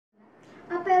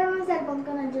yung cellphone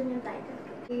ko, nandiyan yung title.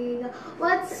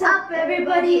 What's up,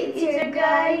 everybody? It's your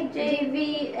guy,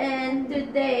 JV, and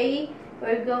today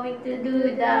we're going to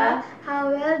do the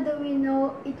How Well Do We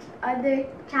Know Each Other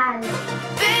challenge.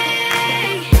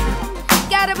 Babe,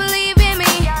 gotta believe in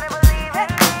me.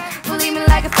 Believe me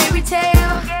like a fairy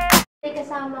tale.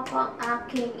 Kasama ko ang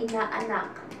aking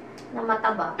inaanak na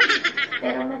mataba,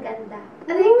 pero maganda.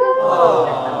 Aray ko!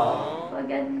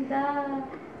 Maganda.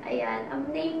 Ayan. Ang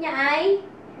name niya ay?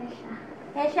 Hesha.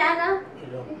 Hesha ano?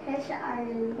 Hesha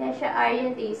Arlen. Hesha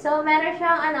Arlen. So, meron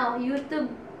siyang YouTube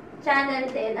channel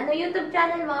din. Ano YouTube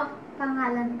channel mo?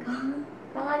 Pangalan ko.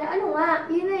 Pangalan? Ano nga?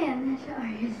 Yun na yan, Hesha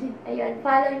Arlen. Ayun.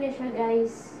 Follow niyo siya,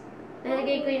 guys.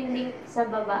 Lalagay ko yung link sa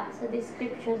baba, sa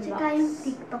description box. Tsaka yung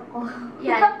TikTok ko.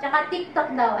 Yan. Tsaka TikTok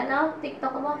daw. Ano?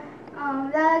 TikTok mo?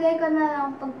 Lalagay ko na lang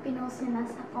pag pinost niya na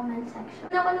sa comment section.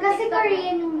 Ano Kasi TikTok?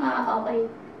 Korean yung okay.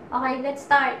 Okay, let's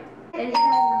start.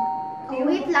 Oh,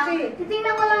 wait lang.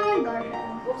 Titingnan ko lang yung door.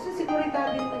 Kasi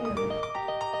siguritado mo yun.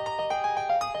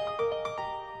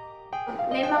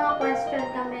 May mga question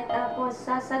kami, tapos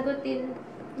sasagutin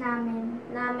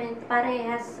namin.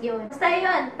 parehas yun. Basta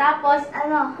yun. Tapos,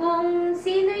 Ano? kung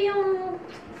sino yung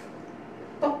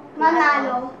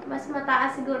Manalo. mas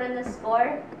mataas siguro na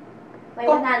score, may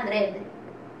Tok. 100.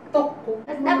 Tok ko.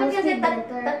 Dapat knows kasi me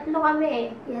better? tatlo kami eh.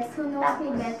 Yes, who knows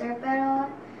me Tapos, better. Pero,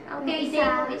 Ang yung KJ isa-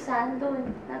 yung isa, andun,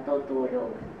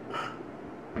 natutulog.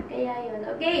 Kaya yun.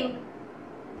 Okay.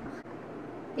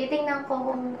 Titingnan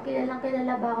ko kung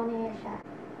kilala ba ako ni Hesha.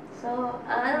 So,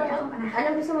 ano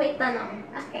gusto mo itanong?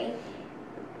 okay.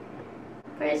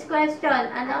 First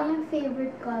question, Ano yung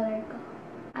favorite color ko?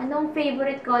 anong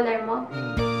favorite color mo?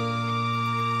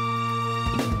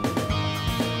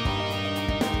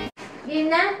 Game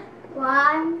na?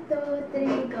 1, 2,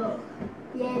 3, go.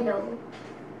 Yellow.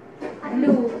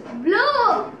 Blue. Blue!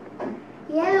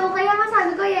 Yellow. Kaya nga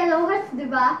sabi ko yellow hearts, di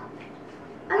ba?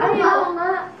 Ano Ay, ba? oo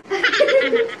nga.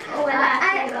 Wala.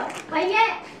 Zero. Pwede.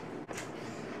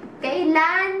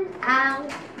 Kailan ang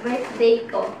birthday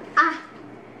ko?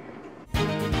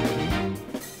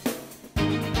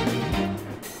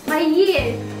 My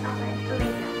year. Okay,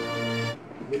 wait lang.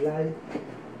 Bilay.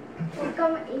 Huwag ka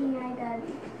maingay,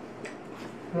 daddy.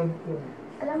 Nagpo.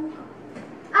 Alam ko.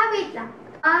 Wait lang.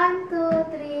 1, 2,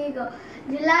 3, go.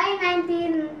 July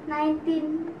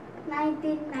 1990.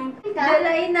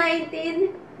 July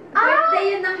 19. Birthday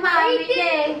yun ng mami niya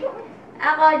eh.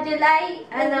 Ako, July,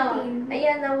 18.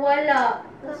 Ayan, nawala.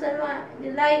 Gusto mo,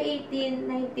 July 18,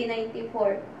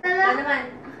 1994. Ano naman?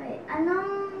 Okay,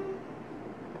 anong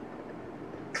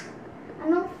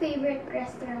favorite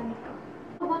restaurant ko?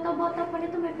 Bata-bata pa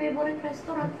nito, may favorite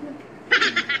restaurant na.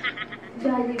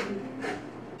 Jollibee.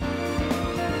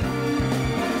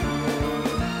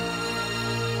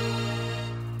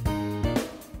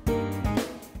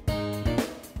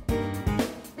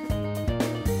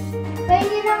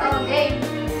 Pwede naman. Okay.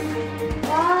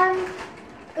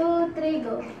 1, 2, 3,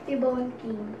 go. T-Bone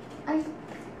King. Ay,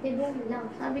 tibong lang.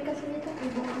 Sabi kasi nito,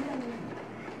 tibong lang.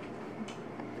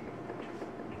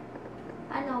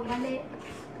 Mali.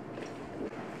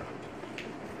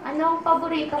 Ano ang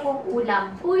paborito kong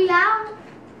ulam? Ulam.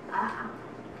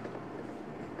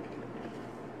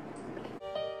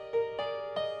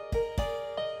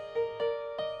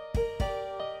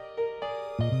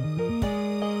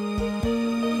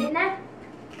 Hindi na.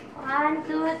 1,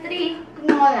 2, 3.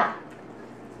 Tinola.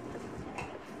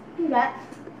 Hindi.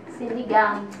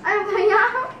 Sinigang. Ano ba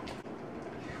yan?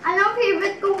 Anong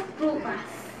favorite kong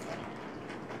prutas?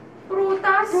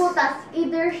 Prutas. Prutas.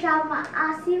 Either siya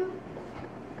maasim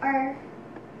or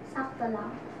sakto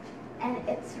lang. And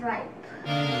it's ripe.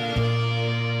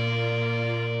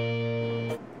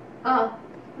 Oh,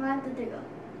 1, 2, 3, go.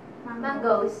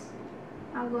 mangoes.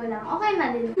 Mango lang. Okay na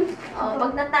din. Oh,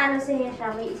 pag natalo si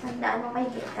Hesha, may 100 kay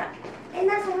Hesha. Eh,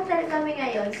 nasa hotel kami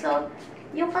ngayon. So,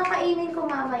 yung kakainin ko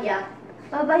mamaya,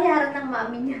 babayaran ng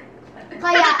mami niya.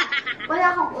 Kaya, wala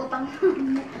akong utang.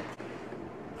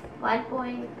 1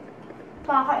 point.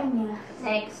 Kakain niya.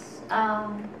 Next,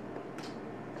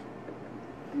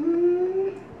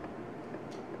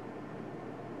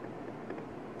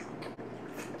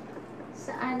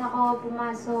 saan ako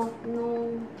pumasok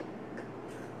nung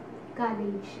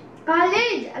college?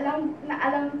 College!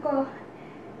 Alam ko.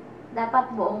 Dapat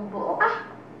buong buo.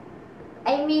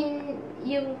 I mean,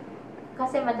 yung,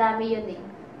 kasi madami yun eh.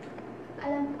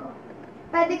 Alam ko.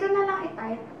 Pwede ko na lang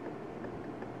i-type.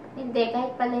 Hindi,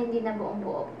 kahit pala hindi na buong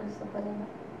buo. Gusto pala na.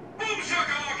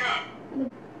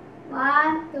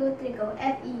 1, 2, 3, go.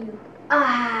 F-E-U. 1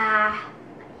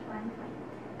 point.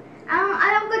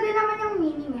 Alam ko din naman yung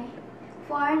meaning eh.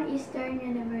 Foreign Eastern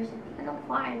University. Anong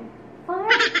farm?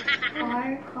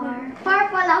 Far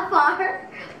pala, far.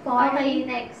 Okay,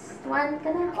 next. One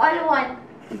ka na. All one.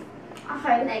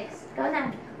 Okay. Next. Ikaw na.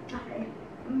 Okay.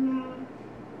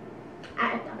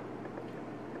 Ito.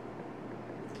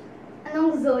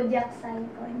 Anong zodiac sign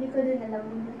ko? Hindi ko din alam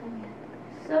yung kanya.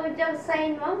 Zodiac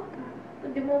sign mo?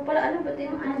 Hindi mo pala alam, ba't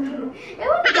yun?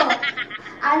 Ewan ko.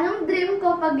 Anong dream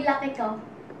ko pag laki ko?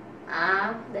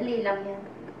 Dali lang yan.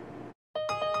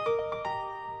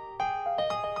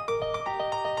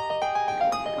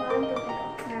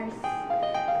 Nurse.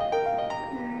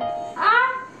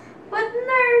 Ba't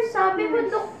nurse? Sabi mo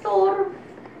doktor.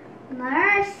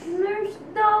 Nurse. Nurse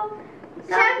daw.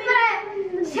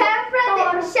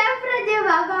 Siyempre, di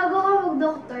ba, bago ka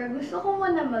mag-doktor, gusto ko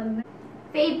muna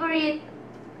Favorite?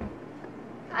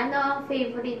 Ano ang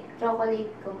favorite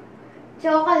chocolate ko?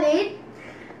 chocolate.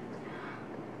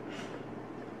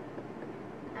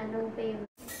 Anong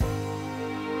favorite?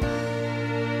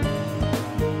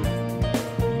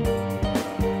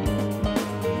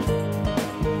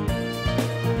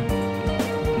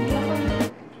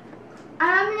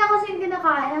 Alam niya kasi yung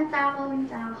kinakain ng takaw.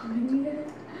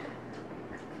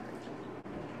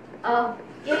 Oh,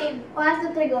 game.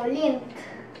 1, 2, 3, go. Lint.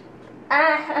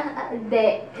 Hindi.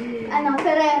 Ano,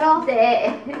 Ferrero? Hindi.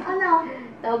 Ano?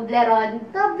 Toblerone.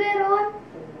 Toblerone.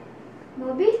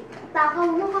 Bobby,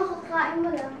 takaw mo, kakakain mo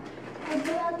lang.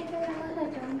 Nagbalati ka naman sa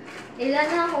dyan. Ilan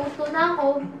na ako? 2 na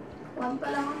ako. 1 pa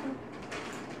lang ako.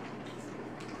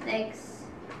 Next.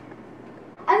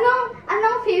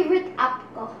 Anong favorite app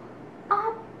ko?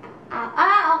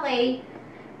 Okay.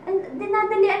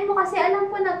 Dinadalian mo kasi alam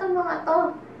ko na itong mga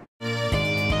to.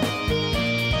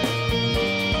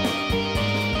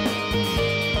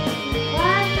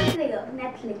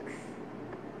 Netflix.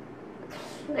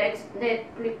 Next,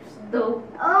 Netflix daw.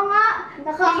 Oo nga,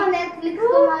 nakaka-Netflix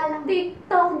ko nga lang.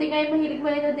 TikTok, di nga yung mahilig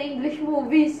manood ng English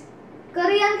movies.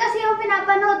 Korean kasi yung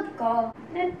pinapanood ko.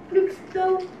 Netflix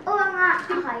daw. Oo nga,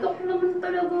 okay. TikTok naman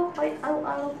talaga. Kahit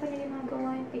araw-araw pa niya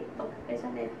ginagawa yung TikTok kaysa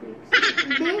Netflix.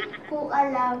 Hindi ko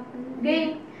alam.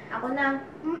 Game, ako na.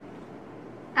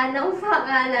 Anong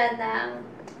pangalan ng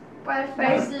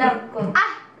first love ko?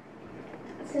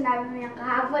 Sinabi mo yung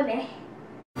kahapon eh.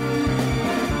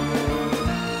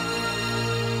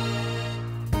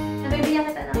 Nabibigyan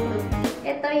kita ng clue.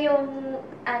 Ito yung,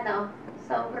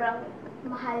 sobrang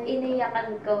Mahal.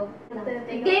 iniyakan ko.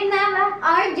 Game Game na ba?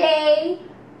 RJ!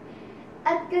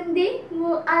 At kundi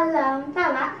mo alam,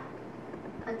 tama?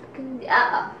 At kundi,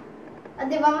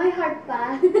 Di ba may heart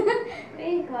pa?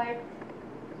 may heart.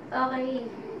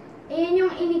 Okay. Iyan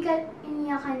yung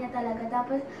iniyakan niya talaga.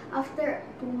 Tapos, after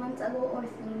 2 months ago or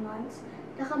 3 months,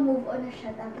 naka-move on na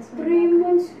siya. Tapos, 3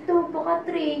 months to, baka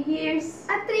 3 years.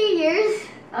 3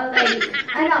 years? Okay.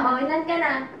 Ilan ka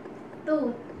na?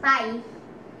 2. Tie.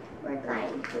 We're tie.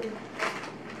 2.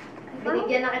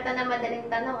 Binigyan na kita ng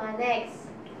madaling tanong, Next.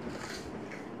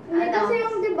 Hindi kasi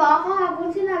yung, di ba,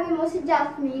 kahapon sinabi mo si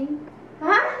Jasmine.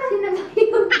 Ha? Sino ba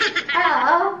yun?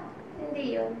 Oo. Hindi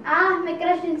yun. May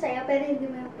crush yun sa'yo, pero hindi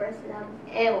mo yung first love.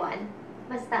 Ewan.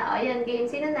 Basta, yun, game.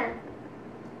 Sino na?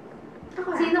 Ako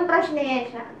na. Sinong crush ni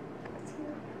Esha?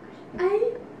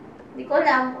 Ay! Hindi ko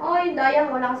alam. Oy,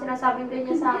 dayang, wala kang sinasabing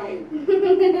ganyan sa akin.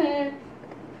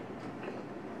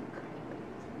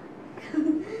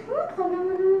 Ako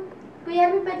naman.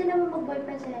 Kuya, may pwede naman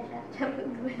mag-boyfriend sa Esha.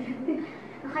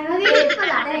 Okay, mag-iisip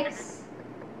pala. Next.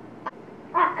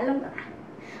 Alam ko na.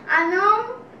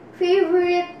 Anong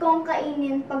favorite kong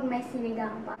kainin pag may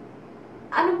sinigang pa?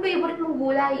 Anong favorite mong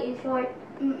gulay, in short?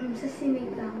 Sa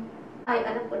sinigang. Ay,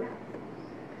 alam ko na.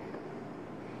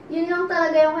 Yun lang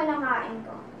talaga yung kinakain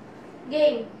ko.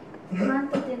 Game. 1,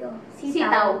 2, 3, go.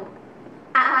 Sitaw.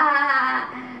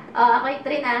 Okay,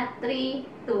 3 na. 3,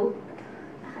 2.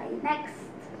 Okay, next.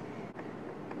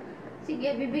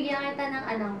 Sige, bibigyan kita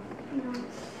ng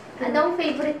Anong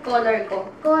favorite color ko?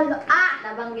 Kolo.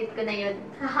 Nabanggit ko na yun.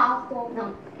 Hahako.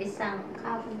 Nung isang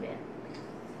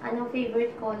Anong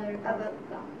favorite color ko? Abot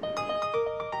ko.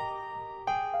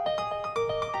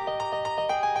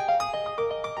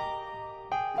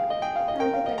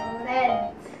 Red.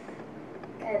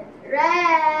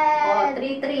 Red.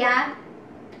 3-3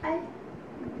 Ay.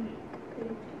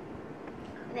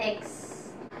 Next.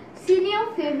 Sino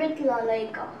yung favorite loloy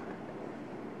ko?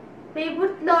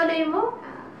 Favorite loloy mo?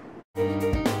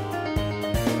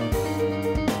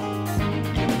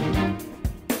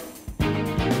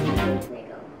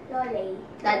 Lolay.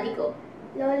 Daddy ko.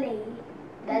 Lolay.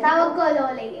 Daddy Tawag ko. ko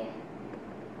lolay eh.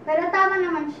 Pero tama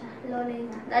naman siya. Lolay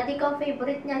na. Daddy ko,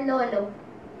 favorite niya lolo.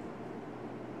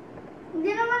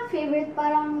 Hindi naman favorite,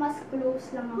 parang mas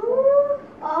close lang ako.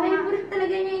 Oo nga. Favorite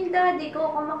talaga niya yung daddy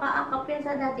ko. Kung makaakap yan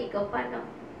sa daddy ko, paano?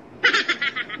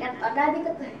 Get on Daddy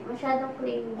ko to. Masyadong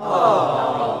clingy.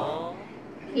 Okay.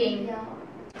 Game.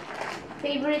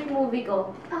 Favorite movie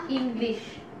ko?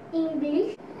 English.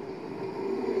 English?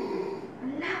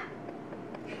 Wala.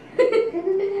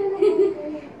 Ganun na lang.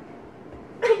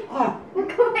 Huwag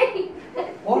ka maingay.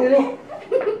 Oh, hello.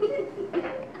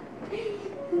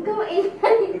 Huwag ka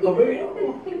maingay. Ikaw ba yun?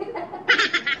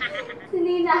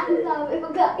 Sinina ang sabi,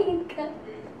 mag-ain ka.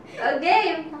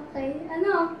 Okay. Okay,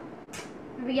 ano?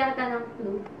 Bigyan ka ng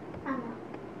clue. Ano?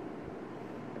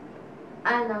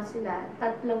 Ano sila?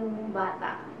 3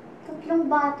 bata. 3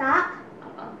 bata?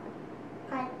 Oo.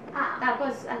 Kahit,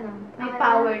 Tapos, ano, may Ano?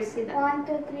 powers sila. 1,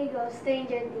 2, 3, go.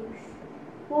 Stranger Things.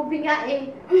 Movie nga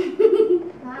eh.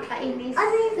 Nakakainis.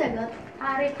 Ano yung sagot?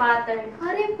 Harry Potter.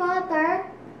 Harry Potter?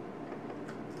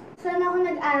 Saan ako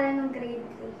nag-aral ng grade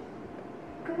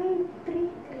 3? Grade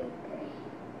 3.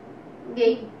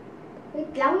 Game.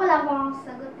 Wait lang, wala pa akong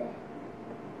sagot eh.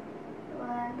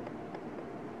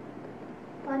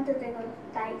 1, 2, 3, go.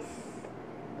 Dice.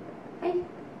 Ay,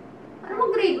 ano mo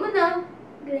grade mo na?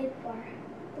 Grade 4.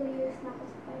 2 years na ako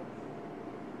sa Dice.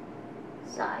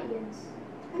 Science.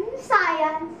 Ano yung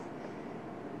science?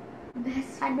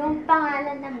 Best friend. Anong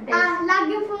pangalan ng best?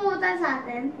 Lagi pumunta sa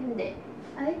atin. Hindi.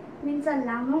 Ay, minsan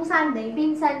lang. Nung Sunday.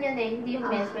 Pinsan yun eh, hindi yung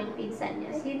Ah. best friend, pinsan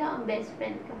niya. Sino ang best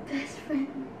friend ko? Best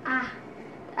friend. Ano,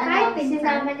 Kahit pinsan.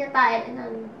 sinama niya tayo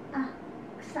nun.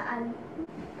 Saan?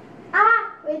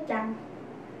 Wait lang.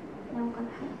 Alam ko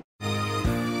na.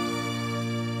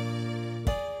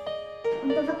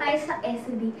 Punta pa tayo sa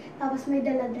SB. Tapos may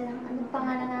dala-dalang ano Ang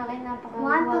pangalan na akin, 1,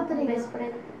 2, 3, best go.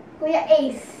 friend. Kuya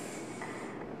Ace.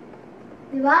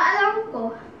 Diba? Alam ko.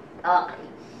 Okay.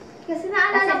 Kasi Kasi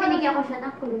naalala ko. binigyan ko siya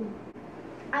ng clue.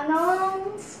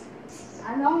 Anong...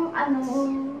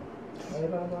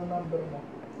 Mayroon ang number mo.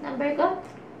 Number ko?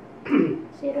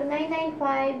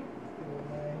 0995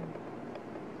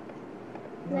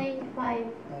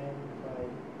 95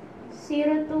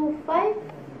 025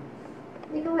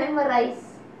 Hindi ko memorize.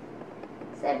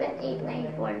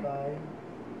 7894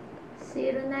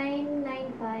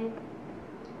 0995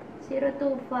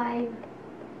 025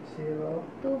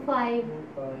 25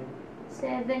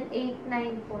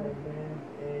 7894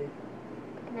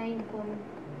 94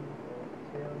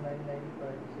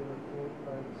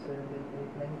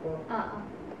 Oo.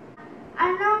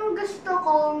 Anong gusto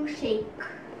kong shake?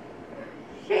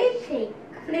 Shake?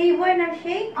 Flavor na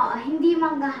shake? Oo, hindi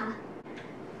mangga ha.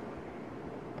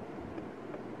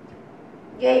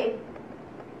 Game.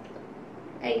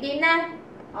 Ay, game na.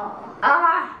 Oo.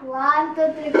 1,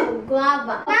 2, 3, go.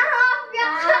 Guava. Nangopya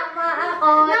siya! Tama ako.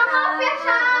 Nangopya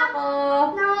siya! Tama ako.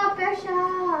 Nangopya siya!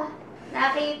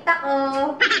 Nakita ko.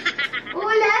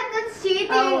 Ulit! That's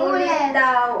cheating! Ulit!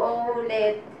 daw.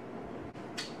 Ulit.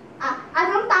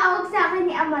 Anong tawag sa akin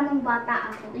ni ama nung bata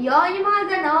ako? Yun, yung mga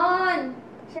ganon.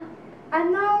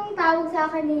 Anong tawag sa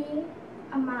akin ni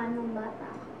ama nung bata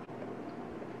ako?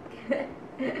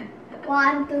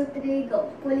 1, 2, 3, go.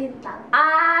 Kulintang.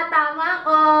 Tama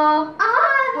ko.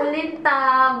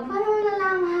 Kulintab. Paano mo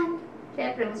nalaman?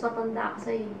 Siyempre, mas matanda ako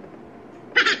sa'yo.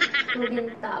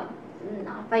 Kulintab.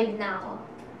 Naka-5 na ako.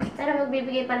 Pero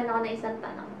magbibigay pa rin ako ng isang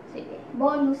tanong. Sige.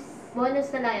 Bonus.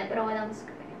 Bonus na lang yan, pero walang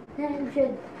score.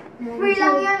 100. Free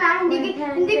lang yun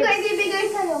Hindi ko ibibigay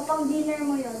sa'yo. Pang dinner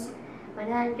mo yun.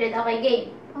 100. Okay, game.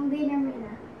 Pang dinner mo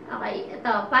yun Okay,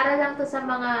 ito. Para lang to sa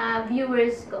mga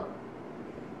viewers ko.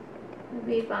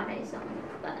 Magbigay pa na isang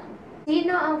tanong.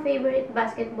 Sino ang favorite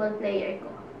basketball player ko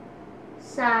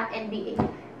sa NBA?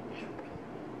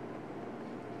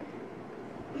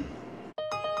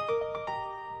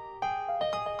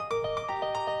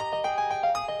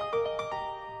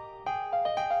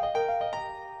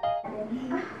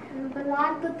 Ano ba?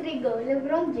 1, 2, 3, go.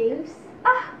 LeBron James.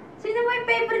 Sino mo yung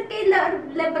favorite kay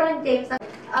LeBron James?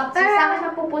 Pero, Saan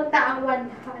ka pupunta ang 100?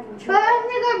 pero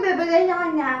hindi ko bibigay sa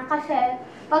kanya kasi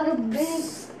pag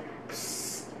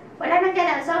Wala nang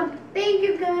ganun. So, thank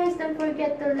you guys. Don't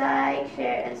forget to like,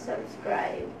 share, and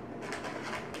subscribe.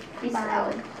 Peace Bye.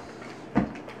 out.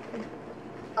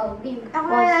 Game. ako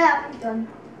Pause. lalapit doon.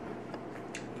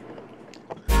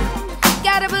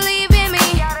 Gotta believe in me.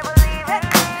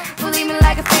 Believe me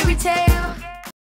like a fairy tale.